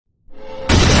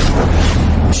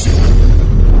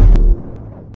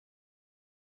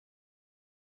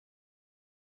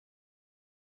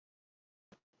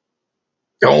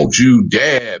Don't you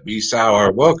dare be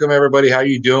sour. Welcome, everybody. How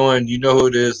you doing? You know who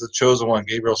it is, the chosen one,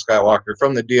 Gabriel Skywalker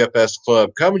from the DFS Club,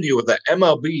 coming to you with the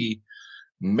MLB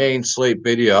main slate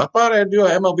video. I thought I'd do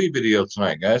an MLB video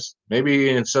tonight, guys. Maybe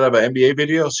instead of an NBA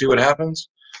video, see what happens.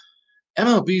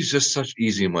 MLB is just such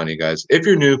easy money, guys. If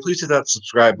you're new, please hit that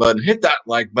subscribe button, hit that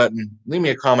like button, leave me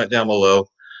a comment down below.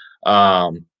 I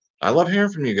love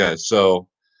hearing from you guys. So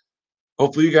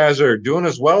hopefully you guys are doing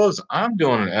as well as I'm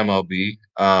doing in MLB.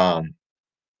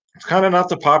 It's kind of not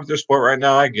the popular sport right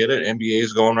now. I get it. NBA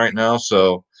is going right now,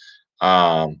 so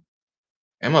um,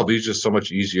 MLB is just so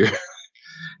much easier.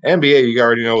 NBA, you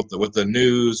already know with the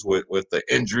news, with the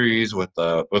injuries, with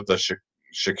the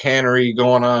chicanery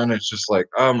going on. It's just like,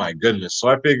 oh my goodness. So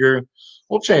I figure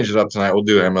we'll change it up tonight. We'll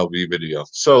do an MLB video.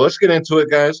 So let's get into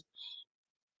it, guys.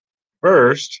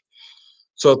 First,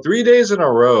 so 3 days in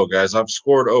a row, guys, I've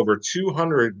scored over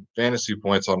 200 fantasy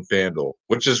points on FanDuel,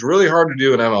 which is really hard to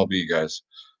do in MLB, guys.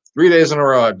 3 days in a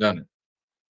row, I've done it.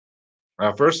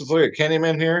 First, let's look at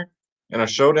Kennyman here in a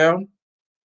showdown.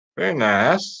 Very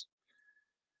nice.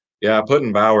 Yeah,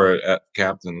 putting Bauer at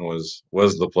captain was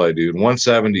the play, dude.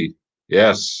 170.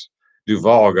 Yes.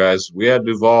 Duvall, guys. We had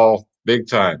Duvall big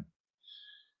time.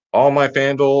 All my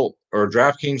FanDuel or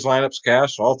DraftKings lineups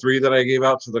cashed, all three that I gave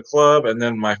out to the club. And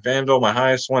then my FanDuel, my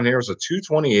highest one here was a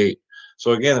 228.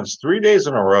 So again, it's 3 days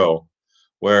in a row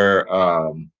where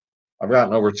I've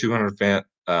gotten over 200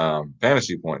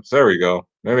 fantasy points. There we go.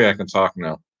 Maybe I can talk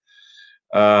now.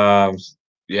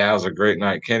 Yeah, it was a great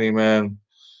night. Kennyman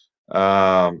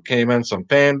came in some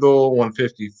FanDuel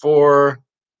 154.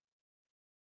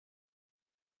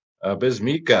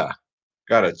 Bismika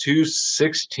got a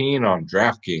 216 on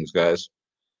DraftKings, guys.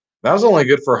 That was only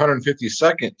good for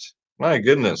 152nd. My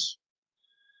goodness.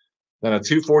 Then a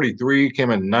 243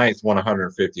 came in ninth, won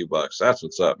 150 bucks. That's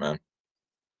what's up, man.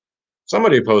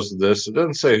 Somebody posted this. It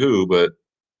doesn't say who, but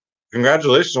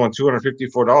congratulations on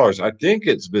 $254. I think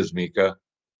it's Bismika.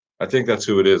 I think that's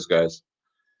who it is, guys.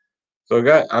 So,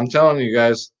 guys, I'm telling you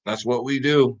guys, that's what we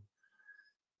do.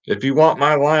 If you want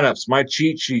my lineups, my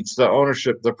cheat sheets, the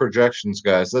ownership, the projections,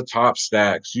 guys, the top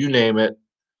stacks, you name it,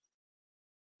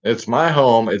 it's my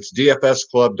home. It's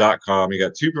dfsclub.com. You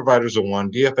got two providers of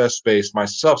one, DFS Space,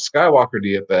 myself, Skywalker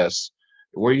DFS,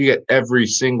 where you get every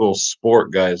single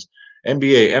sport, guys.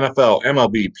 NBA, NFL,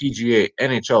 MLB, PGA,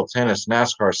 NHL, tennis,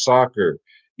 NASCAR, soccer,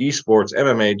 esports,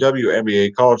 MMA,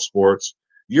 WNBA, college sports,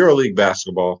 EuroLeague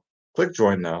basketball. Click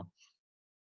join now.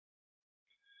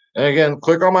 And again,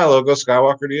 click on my logo,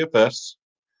 Skywalker DFS.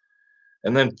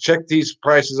 And then check these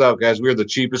prices out, guys. We're the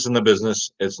cheapest in the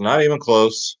business. It's not even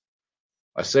close.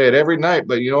 I say it every night,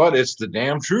 but you know what? It's the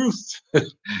damn truth.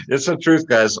 It's the truth,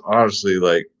 guys. Honestly,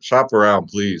 like, shop around,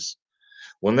 please.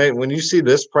 When you see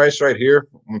this price right here,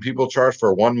 when people charge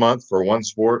for 1 month for one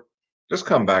sport, just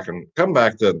come back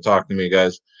to talk to me,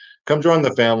 guys. Come join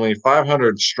the family,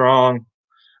 500 strong,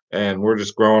 and we're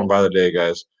just growing by the day,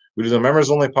 guys. We do the members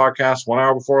only podcast 1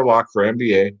 hour before lock for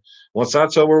NBA. Once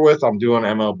that's over with, I'm doing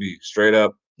MLB straight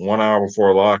up 1 hour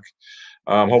before lock.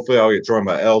 Hopefully, I'll get joined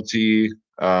by LT,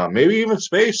 maybe even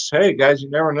Space. Hey, guys, you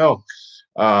never know.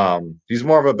 He's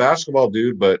more of a basketball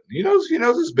dude, but he knows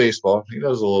his baseball. He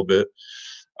knows a little bit.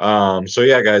 So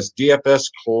yeah, guys,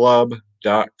 dfsclub.com.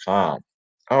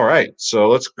 All right, so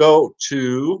let's go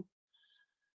to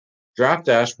Draft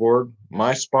Dashboard,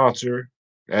 my sponsor.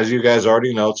 As you guys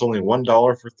already know, it's only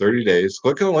 $1 for 30 days.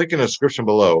 Click on the link in the description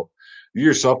below. You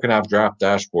yourself can have Draft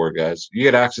Dashboard, guys. You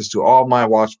get access to all my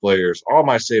watch players, all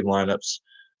my saved lineups,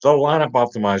 the lineup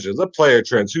optimizer, the player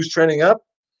trends, who's trending up,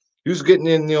 who's getting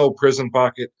in the old prison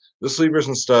pocket, the sleepers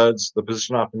and studs, the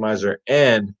position optimizer,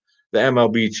 and the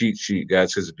MLB cheat sheet,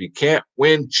 guys. Because if you can't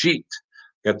win, cheat.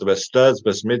 Got the best studs,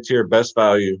 best mid-tier, best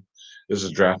value. This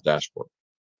is Draft Dashboard.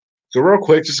 So real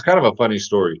quick, just kind of a funny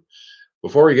story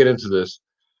before we get into this.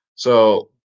 So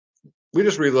we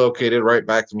just relocated right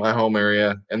back to my home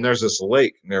area, and there's this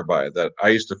lake nearby that I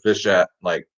used to fish at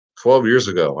like 12 years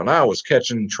ago, and I was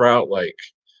catching trout like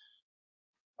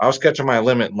I was catching my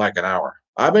limit in like an hour.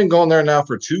 I've been going there now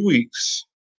for 2 weeks,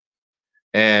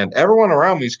 and everyone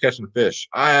around me is catching fish.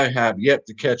 I have yet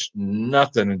to catch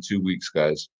nothing in 2 weeks,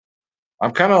 guys.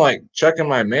 I'm kind of like checking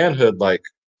my manhood, like,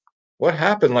 what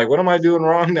happened? Like, what am I doing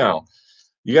wrong now?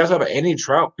 You guys have any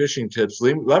trout fishing tips?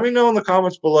 Let me know in the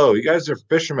comments below. You guys are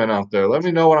fishermen out there. Let me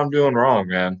know what I'm doing wrong,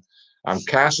 man. I'm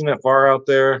casting it far out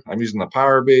there. I'm using the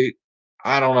power bait.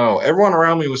 I don't know. Everyone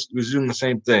around me was doing the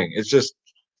same thing. It's just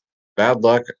bad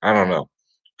luck. I don't know.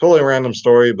 Totally random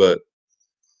story, but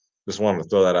just wanted to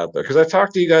throw that out there because I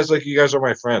talk to you guys like you guys are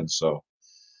my friends. So,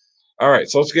 all right,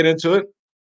 so let's get into it.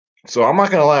 So I'm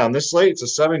not going to lie. On this slate,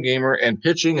 it's a 7-gamer, and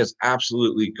pitching is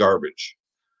absolutely garbage.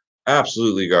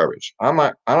 Absolutely garbage.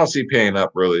 I don't see paying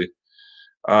up really.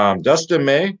 Dustin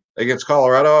May against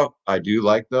Colorado, I do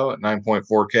like though at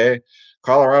 9.4K.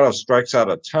 Colorado strikes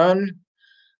out a ton.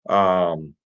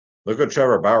 Um, Look what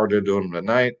Trevor Bauer did to him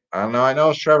tonight. I know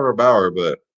it's Trevor Bauer,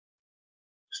 but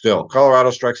still,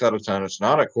 Colorado strikes out a ton. It's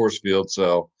not at Coors Field,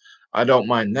 so I don't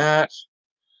mind that.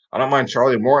 I don't mind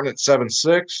Charlie Morton at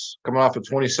 7.6, coming off a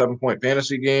 27-point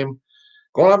fantasy game.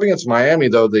 Going up against Miami,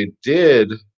 though, they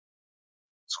did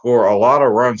score a lot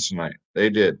of runs tonight. They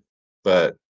did,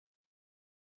 but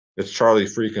it's Charlie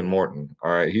freaking Morton.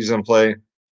 All right, he's in play.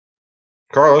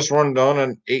 Carlos Rondon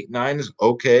at 8.9 is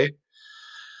okay.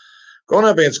 Going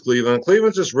up against Cleveland.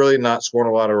 Cleveland's just really not scoring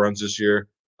a lot of runs this year.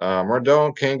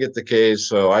 Rondon can get the Ks,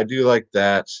 so I do like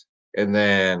that. And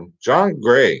then John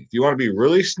Gray, if you want to be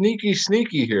really sneaky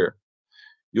here,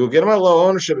 you'll get him at low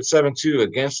ownership at 7.2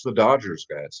 against the Dodgers,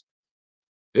 guys.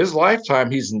 His lifetime,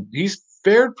 he's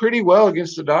fared pretty well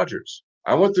against the Dodgers.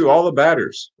 I went through all the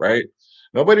batters, right?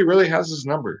 Nobody really has his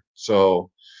number.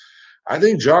 So I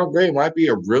think John Gray might be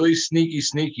a really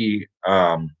sneaky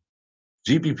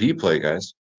GPP play,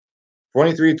 guys.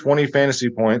 23-20 fantasy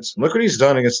points. Look what he's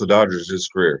done against the Dodgers his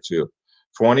career, too.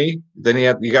 20, then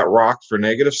he got rocked for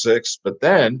 -6, but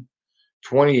then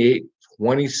 28,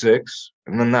 26,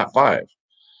 and then that 5.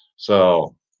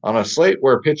 So on a slate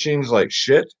where pitching's like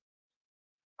shit,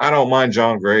 I don't mind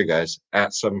John Gray, guys,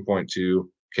 at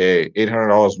 7.2K,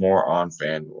 $800 more on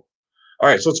FanDuel. All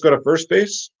right, so let's go to first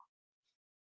base.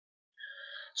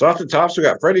 So off the tops, we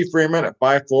got Freddie Freeman at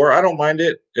 5.4. I don't mind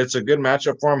it. It's a good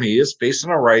matchup for him. He is facing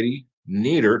a righty,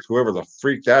 Neidert, whoever the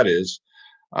freak that is.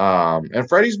 And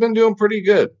Freddie's been doing pretty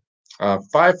good.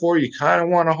 5.4, you kind of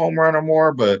want a home run or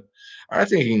more, but I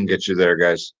think he can get you there,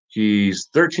 guys. He's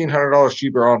 $1,300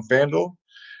 cheaper on FanDuel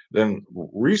than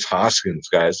Rhys Hoskins,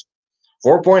 guys.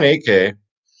 4.8K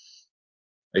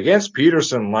against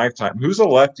Peterson lifetime. Who's a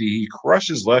lefty? He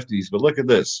crushes lefties, but look at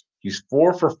this. He's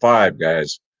 4 for 5,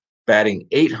 guys, batting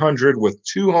 .800 with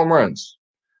 2 home runs.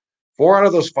 4 out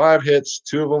of those 5 hits,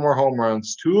 2 of them are home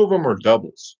runs, 2 of them are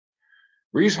doubles.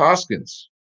 Rhys Hoskins,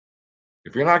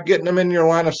 if you're not getting him in your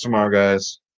lineups tomorrow,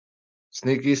 guys,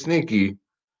 sneaky.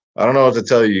 I don't know what to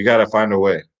tell you. You got to find a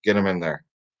way. Get him in there.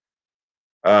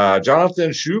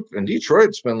 Jonathan Schoop in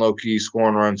Detroit's been low-key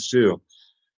scoring runs too.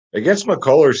 Against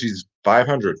McCullers, he's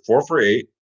 500, 4 for 8.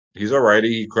 He's a righty.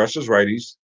 He crushes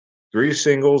righties. 3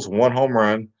 singles, 1 home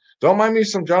run. Don't mind me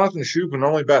some Jonathan Schoop, who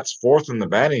only bats 4th in the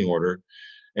batting order,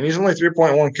 and he's only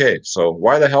 3.1K. So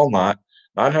why the hell not?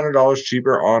 $900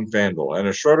 cheaper on FanDuel. And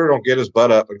if Schroeder don't get his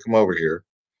butt up and come over here,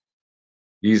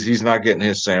 he's not getting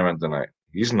his salmon tonight.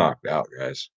 He's knocked out,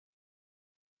 guys.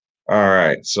 All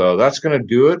right, so that's going to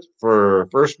do it for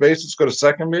first base. Let's go to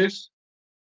second base.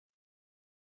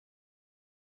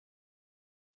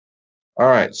 All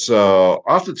right, so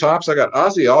off the tops, I got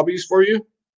Ozzy Albies for you.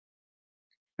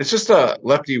 It's just a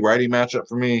lefty-righty matchup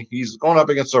for me. He's going up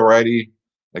against a righty,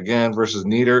 again, versus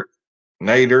Neidert.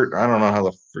 I don't know how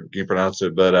the frick you pronounce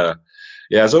it, but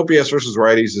yeah, his OPS versus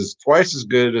righties is twice as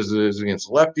good as it is against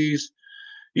lefties.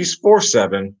 He's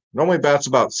 4.7. Normally bats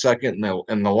about second in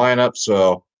the lineup,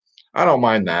 so I don't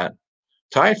mind that.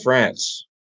 Ty France.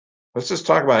 Let's just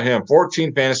talk about him.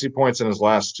 14 fantasy points in his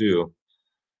last 2.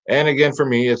 And again, for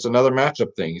me, it's another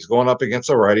matchup thing. He's going up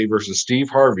against a righty versus Steve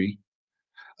Harvey.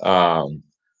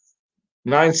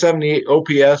 978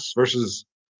 OPS versus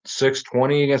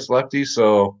 620 against lefties.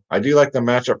 So I do like the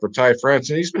matchup for Ty France,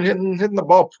 and he's been hitting the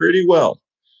ball pretty well.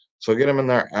 So get him in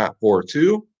there at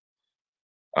 4.2.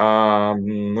 We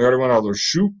already went over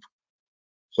Shoop.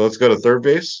 So let's go to third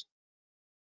base.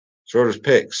 Schroeder's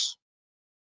picks.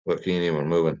 Look, he ain't even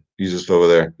moving. He's just over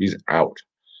there. He's out.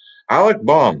 Alec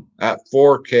Baum at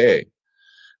 4K.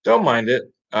 Don't mind it.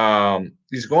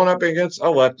 He's going up against a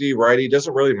lefty, righty.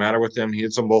 Doesn't really matter with him. He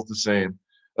hits them both the same.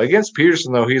 Against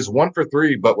Peterson, though, he's 1 for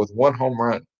 3, but with 1 home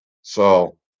run.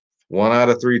 So 1 out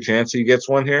of 3 chance he gets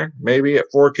one here, maybe at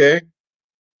 4K.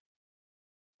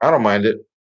 I don't mind it.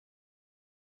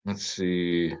 Let's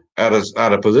see. At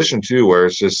a position, too, where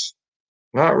it's just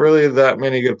not really that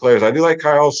many good players. I do like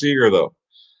Kyle Seager, though.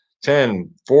 10,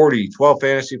 40, 12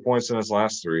 fantasy points in his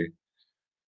last 3.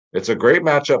 It's a great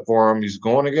matchup for him. He's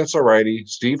going against a righty,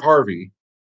 Steve Harvey.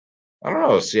 I don't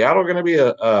know. Is Seattle going to be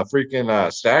a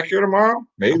freaking stack here tomorrow?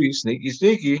 Maybe.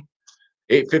 Sneaky.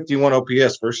 851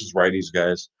 OPS versus righties,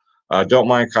 guys. Don't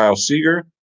mind Kyle Seager.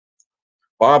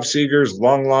 Bob Seager's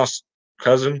long-lost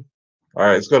cousin. All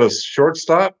right, let's go to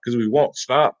shortstop because we won't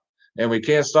stop. And we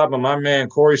can't stop my man,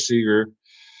 Corey Seager.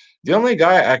 The only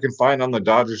guy I can find on the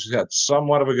Dodgers who had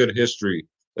somewhat of a good history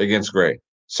against Gray.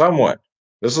 Somewhat.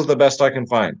 This is the best I can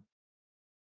find.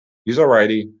 He's a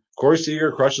righty. Corey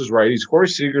Seager crushes righties. Corey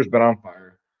Seager's been on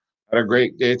fire. Had a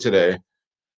great day today.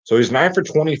 So he's 9 for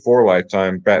 24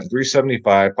 lifetime, batting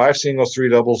 375, 5 singles, 3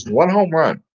 doubles, 1 home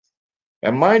run.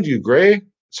 And mind you, Gray,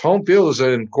 his home field is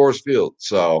in Coors Field.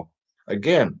 So,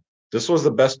 again, this was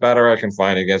the best batter I can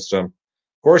find against him.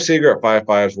 Corey Seager at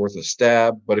 5.5 is worth a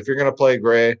stab. But if you're going to play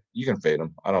Gray, you can fade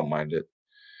him. I don't mind it.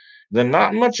 Then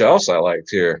not much else I liked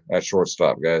here at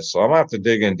shortstop, guys. So I'm going to have to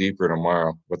dig in deeper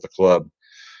tomorrow with the club.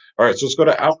 All right, so let's go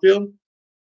to outfield.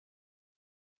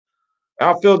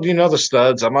 Outfield, you know the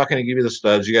studs. I'm not going to give you the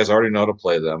studs. You guys already know to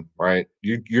play them, right?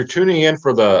 You're tuning in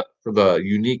for the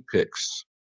unique picks.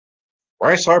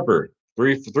 Bryce Harper,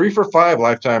 three for 5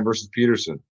 lifetime versus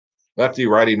Peterson. Lefty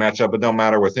righty matchup, but no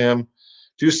matter with him.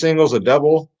 2 singles, a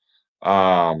double.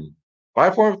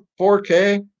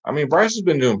 5.4K. I mean, Bryce has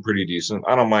been doing pretty decent.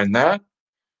 I don't mind that.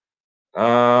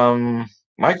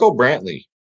 Michael Brantley,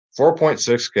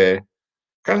 4.6K.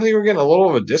 Kind of think we're getting a little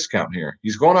of a discount here.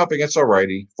 He's going up against a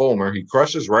righty, Fulmer. He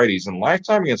crushes righties. And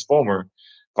lifetime against Fulmer,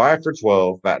 5 for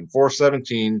 12, batting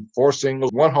 417, 4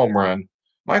 singles, 1 home run.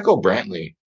 Michael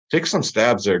Brantley, take some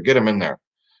stabs there. Get him in there.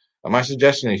 Am I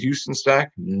suggesting a Houston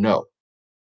stack? No,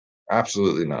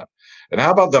 absolutely not. And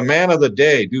how about the man of the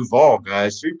day, Duvall,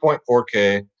 guys?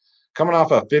 3.4K, coming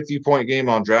off a 50-point game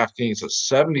on DraftKings, a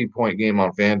 70-point game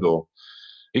on FanDuel.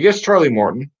 He gets Charlie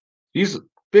Morton. He's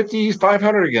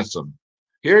 500 against him.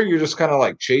 Here, you're just kind of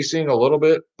like chasing a little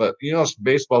bit, but you know,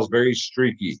 baseball's very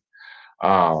streaky.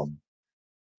 At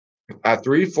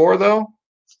 3-4, though,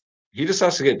 he just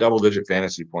has to get double-digit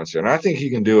fantasy points here. And I think he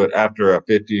can do it after a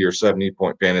 50 or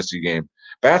 70-point fantasy game.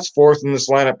 Bats 4th in this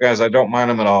lineup, guys. I don't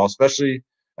mind him at all, especially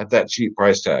at that cheap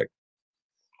price tag.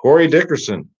 Corey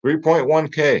Dickerson,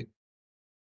 3.1K.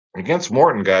 Against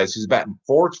Morton, guys, he's batting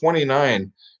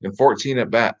 429 in 14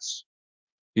 at-bats.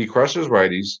 He crushes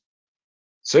righties.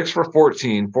 6 for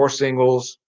 14, 4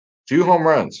 singles, 2 home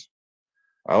runs.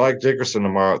 I like Dickerson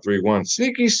tomorrow at 3-1.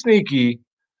 Sneaky.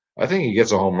 I think he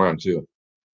gets a home run, too.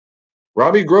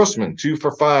 Robbie Grossman, 2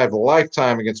 for 5,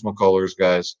 lifetime against McCullers,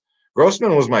 guys.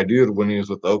 Grossman was my dude when he was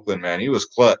with Oakland, man. He was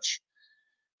clutch.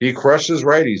 He crushes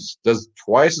righties, does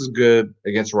twice as good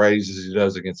against righties as he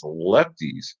does against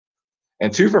lefties.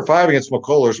 And 2 for 5 against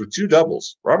McCullers with 2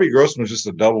 doubles. Robbie Grossman's just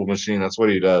a double machine. That's what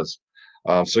he does.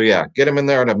 So, yeah, get him in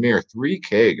there at a mere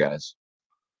 3K, guys.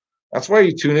 That's why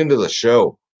you tune into the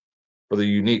show for the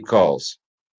unique calls.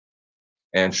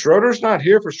 And Schroeder's not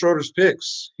here for Schroeder's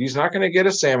picks. He's not going to get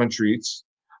his salmon treats.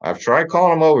 I've tried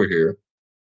calling him over here.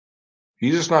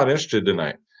 He's just not interested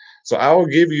tonight. So I will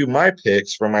give you my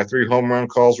picks for my 3 home run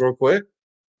calls real quick.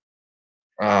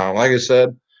 Like I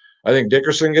said, I think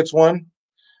Dickerson gets one.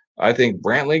 I think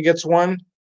Brantley gets one.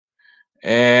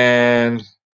 And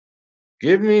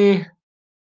give me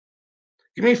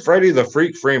Freddie the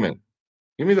Freak Freeman.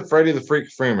 Give me the Freddie the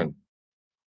Freak Freeman.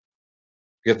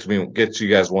 Gets you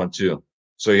guys one too.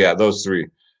 So yeah, those 3.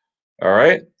 All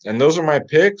right. And those are my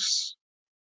picks.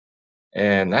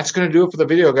 And that's going to do it for the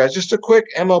video, guys. Just a quick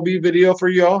MLB video for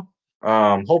y'all.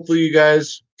 Hopefully you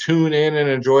guys tune in and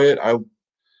enjoy it.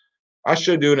 I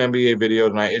should do an NBA video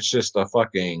tonight. It's just a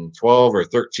fucking 12 or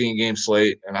 13 game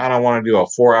slate, and I don't want to do a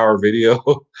 4-hour video.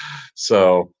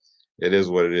 So it is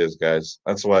what it is, guys.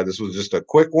 That's why this was just a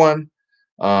quick one.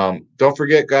 Don't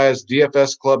forget, guys,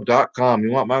 dfsclub.com.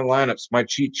 You want my lineups, my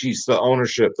cheat sheets, the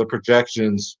ownership, the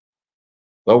projections,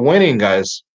 the winning,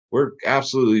 guys. We're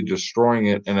absolutely destroying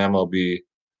it in MLB.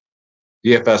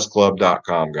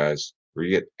 dfsclub.com, guys, where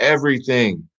you get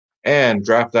everything. And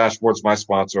Draft Dashboard's my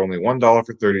sponsor, only $1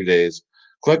 for 30 days.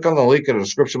 Click on the link in the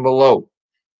description below.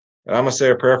 And I'm going to say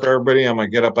a prayer for everybody. I'm going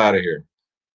to get up out of here.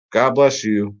 God bless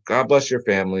you. God bless your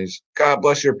families. God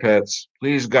bless your pets.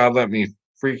 Please, God, let me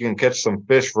freaking catch some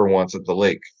fish for once at the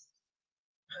lake.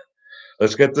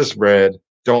 Let's get this bread.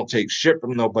 Don't take shit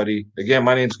from nobody. Again,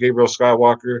 my name's Gabriel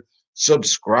Skywalker.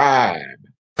 Subscribe.